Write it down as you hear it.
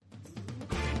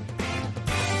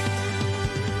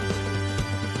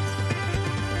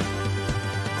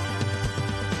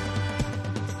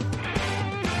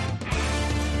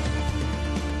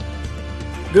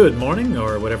Good morning,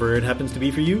 or whatever it happens to be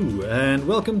for you, and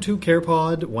welcome to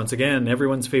CarePod, once again,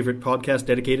 everyone's favorite podcast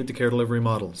dedicated to care delivery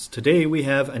models. Today we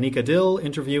have Anika Dill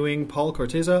interviewing Paul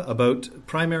Corteza about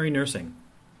primary nursing.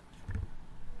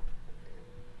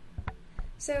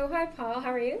 So, hi Paul,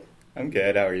 how are you? I'm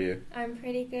good, how are you? I'm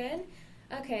pretty good.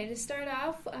 Okay, to start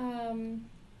off,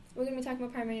 we're going to be talking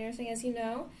about primary nursing, as you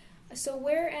know. So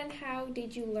where and how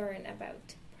did you learn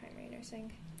about primary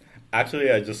nursing?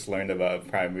 Actually, I just learned about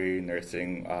primary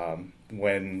nursing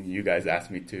when you guys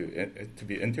asked me to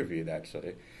be interviewed.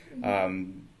 Actually, I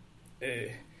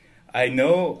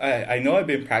know I've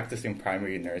been practicing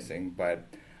primary nursing, but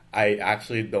I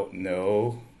actually don't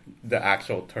know the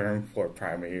actual term for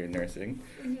primary nursing.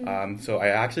 So I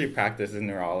actually practice in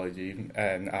neurology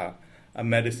and a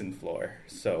medicine floor.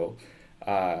 So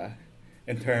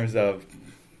in terms of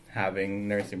having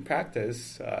nursing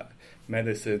practice,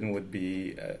 medicine would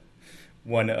be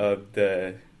one of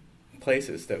the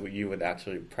places that you would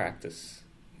actually practice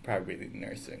primary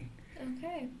nursing.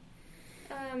 Okay.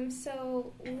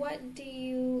 So what do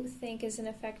you think is an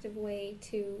effective way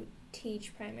to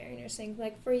teach primary nursing?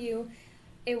 Like for you,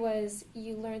 it was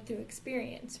you learned through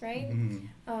experience, right?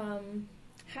 Mm-hmm.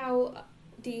 How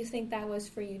do you think that was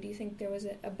for you? Do you think there was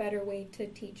a better way to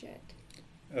teach it?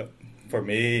 For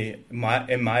me,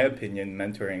 in my opinion,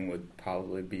 mentoring would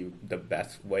probably be the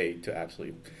best way to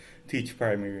actually teach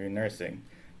primary nursing.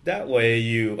 That way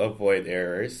you avoid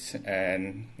errors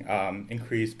and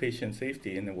increase patient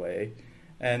safety in a way.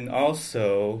 And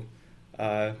also,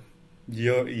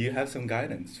 you have some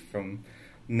guidance from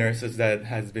nurses that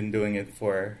has been doing it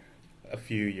for a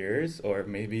few years or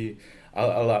maybe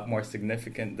a lot more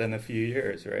significant than a few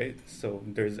years, right? So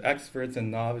there's experts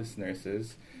and novice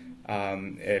nurses.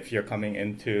 If you're coming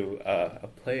into a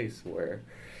place where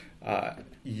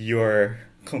you're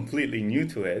completely new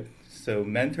to it, so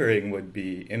mentoring would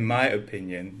be, in my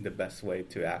opinion, the best way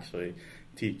to actually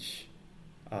teach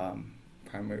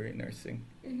primary nursing.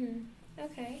 Mm-hmm.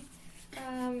 Okay.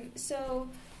 So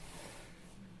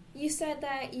you said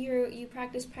that you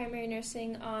practice primary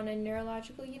nursing on a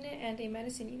neurological unit and a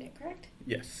medicine unit, correct?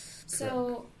 Yes. Correct.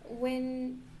 So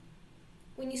when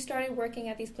you started working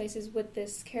at these places with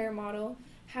this care model,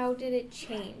 how did it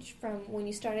change from when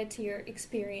you started to your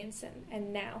experience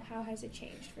and now? How has it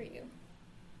changed for you?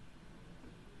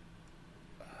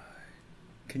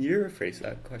 Can you rephrase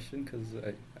that question? Because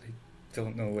I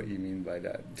don't know what you mean by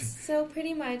that. So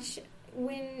pretty much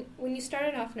when you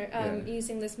started off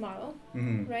using this model,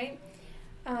 right?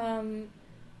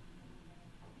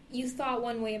 You thought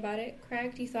one way about it,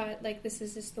 correct? You thought like this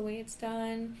is just the way it's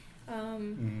done.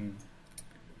 And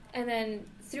then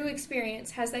through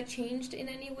experience, has that changed in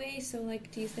any way? So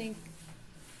like, do you think...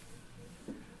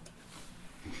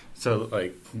 So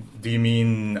like, do you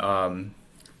mean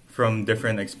from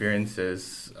different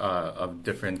experiences of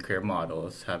different care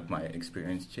models, have my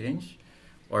experience changed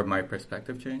or my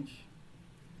perspective changed?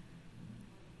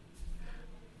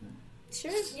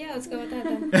 Sure, yeah, let's go with that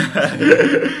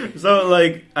then. So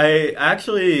like, I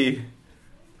actually,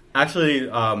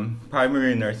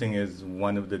 primary nursing is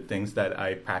one of the things that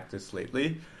I practice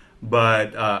lately,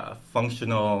 but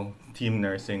functional team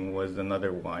nursing was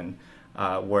another one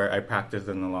where I practiced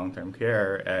in the long-term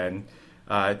care. And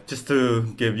just to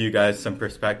give you guys some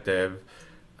perspective,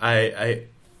 I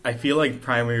feel like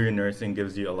primary nursing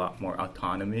gives you a lot more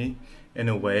autonomy in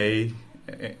a way,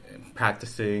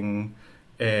 practicing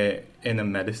in a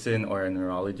medicine or a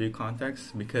neurology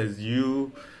context, because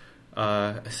you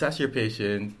assess your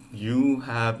patient, you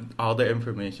have all the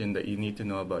information that you need to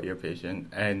know about your patient,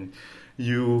 and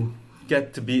you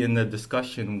get to be in the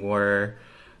discussion where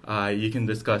you can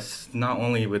discuss not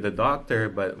only with the doctor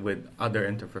but with other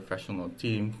interprofessional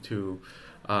team to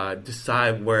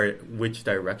decide which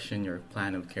direction your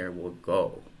plan of care will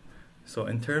go. So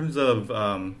in terms of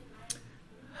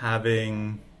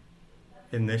having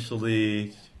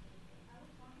initially,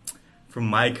 from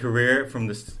my career, from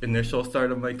the initial start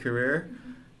of my career,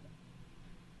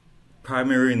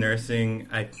 primary nursing,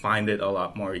 I find it a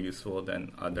lot more useful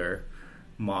than other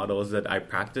models that I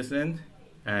practice in,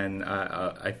 and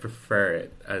I prefer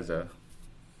it as a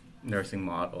nursing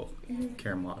model,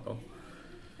 care model.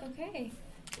 Okay.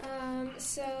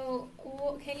 So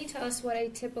can you tell us what a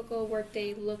typical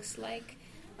workday looks like,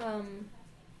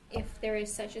 if there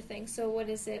is such a thing? So what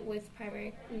is it with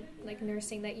primary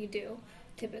nursing that you do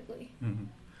typically?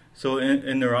 So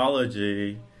in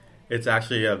neurology, it's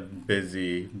actually a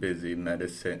busy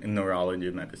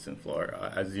neurology medicine floor.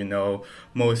 As you know,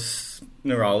 most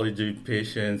neurology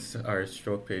patients are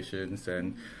stroke patients,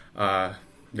 and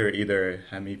they're either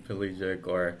hemiplegic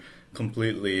or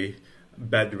completely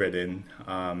bedridden.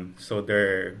 So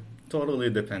they're totally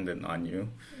dependent on you.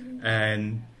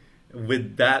 And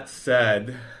with that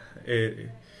said,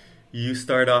 you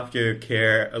start off your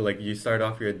care, like you start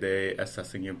off your day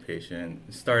assessing your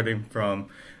patient, starting from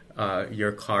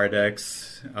your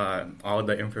Cardex, all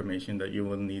the information that you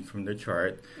will need from the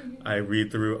chart. I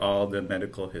read through all the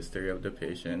medical history of the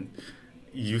patient.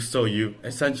 You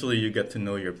essentially you get to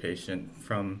know your patient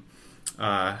from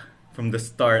the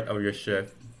start of your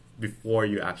shift before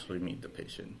you actually meet the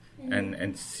patient,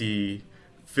 and see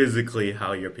physically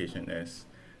how your patient is.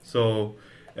 So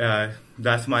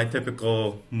that's my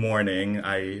typical morning.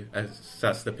 I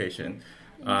assess the patient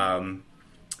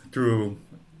through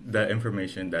the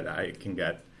information that I can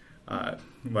get,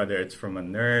 whether it's from a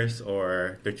nurse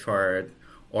or the chart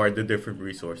or the different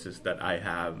resources that I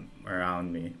have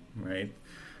around me, right?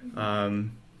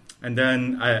 And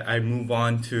then I move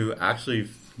on to actually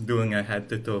doing a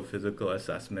head-to-toe physical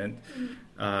assessment.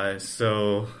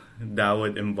 So that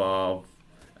would involve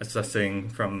assessing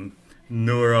from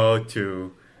neuro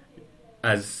to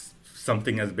as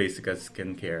something as basic as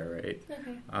skincare, right?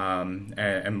 Okay.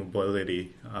 And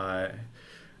mobility.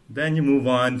 Then you move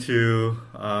on to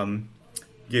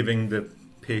giving the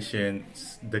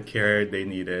patients the care they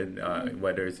needed,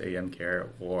 whether it's AM care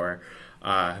or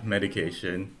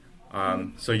medication.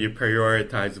 So you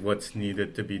prioritize what's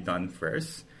needed to be done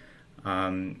first.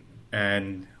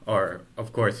 Or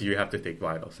of course you have to take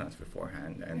vital signs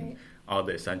beforehand and all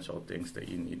the essential things that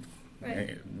you need.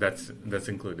 Right. That's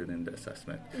included in the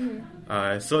assessment.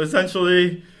 So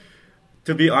essentially,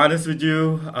 to be honest with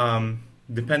you,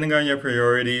 depending on your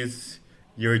priorities,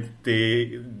 your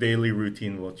daily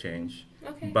routine will change.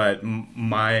 Okay. But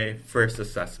my first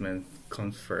assessment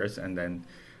comes first, and then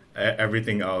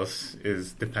everything else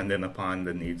is dependent upon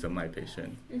the needs of my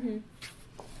patient.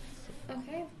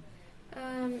 Okay.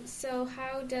 So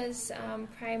how does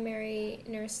primary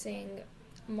nursing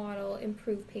model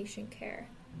improve patient care?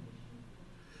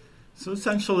 So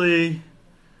essentially,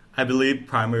 I believe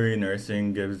primary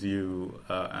nursing gives you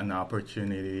an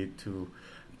opportunity to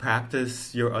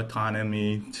practice your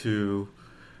autonomy to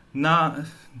not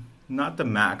the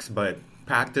max, but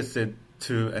practice it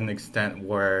to an extent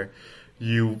where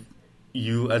you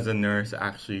as a nurse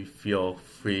actually feel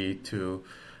free to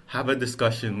have a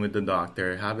discussion with the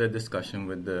doctor, have a discussion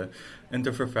with the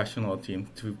interprofessional team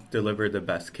to deliver the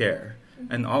best care.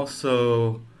 And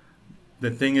also, the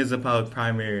thing is about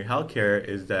primary healthcare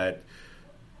is that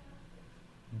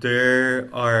there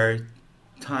are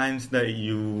times that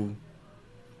you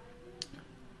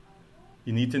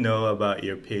need to know about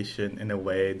your patient in a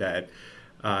way that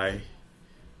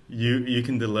you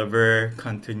can deliver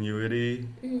continuity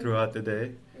throughout the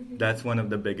day. That's one of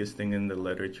the biggest thing in the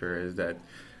literature is that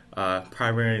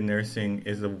primary nursing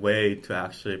is a way to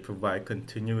actually provide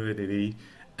continuity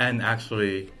and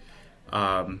actually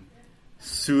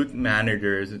suit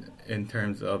managers in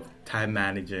terms of time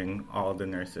managing all the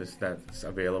nurses that's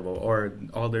available or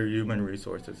all their human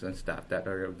resources and staff that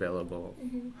are available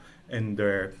in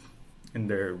their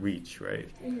reach, right?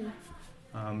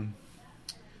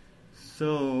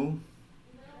 So,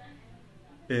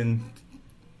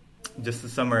 just to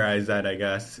summarize that, I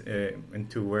guess, in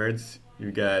 2 words,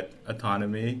 you get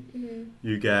autonomy,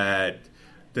 you get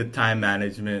the time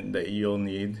management that you'll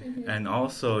need, and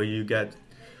also you get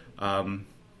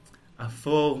a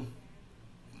full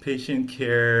patient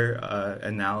care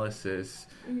analysis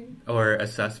or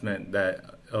assessment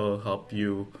that will help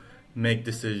you make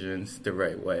decisions the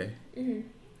right way.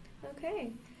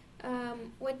 Okay.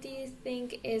 What do you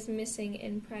think is missing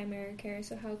in primary care?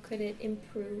 So how could it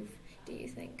improve, do you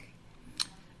think?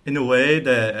 In a way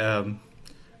that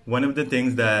one of the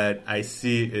things that I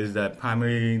see is that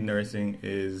primary nursing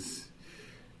is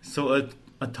so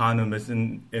autonomous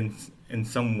in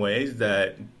some ways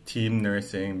that team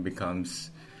nursing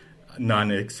becomes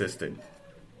non-existent.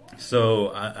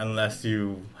 So unless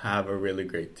you have a really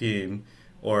great team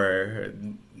or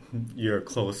your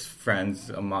close friends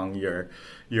among your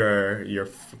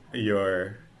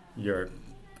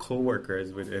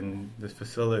co-workers within the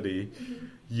facility,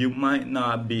 you might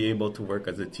not be able to work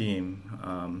as a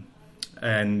team,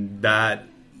 and that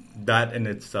in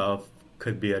itself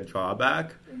could be a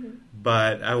drawback.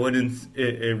 But I wouldn't.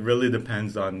 It really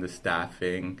depends on the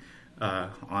staffing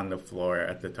on the floor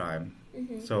at the time.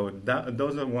 So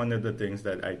those are one of the things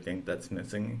that I think that's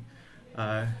missing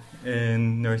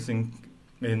in nursing,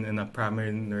 in a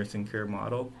primary nursing care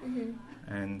model,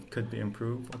 and could be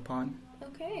improved upon.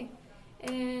 Okay.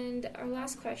 And our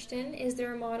last question, is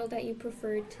there a model that you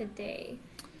prefer today,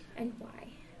 and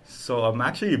why? So I'm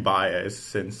actually biased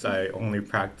since I only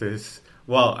practice,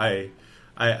 I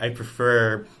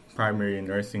prefer primary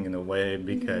nursing in a way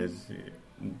because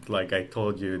like I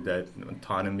told you, that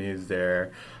autonomy is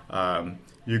there.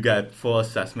 You get full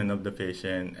assessment of the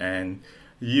patient, and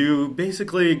you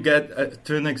basically get,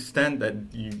 to an extent that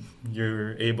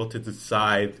you're able to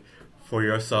decide for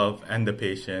yourself and the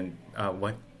patient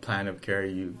what plan of care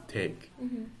you take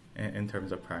in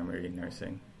terms of primary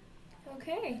nursing.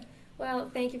 Okay.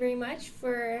 Well, thank you very much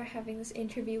for having this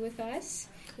interview with us.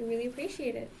 We really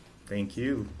appreciate it. Thank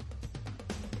you.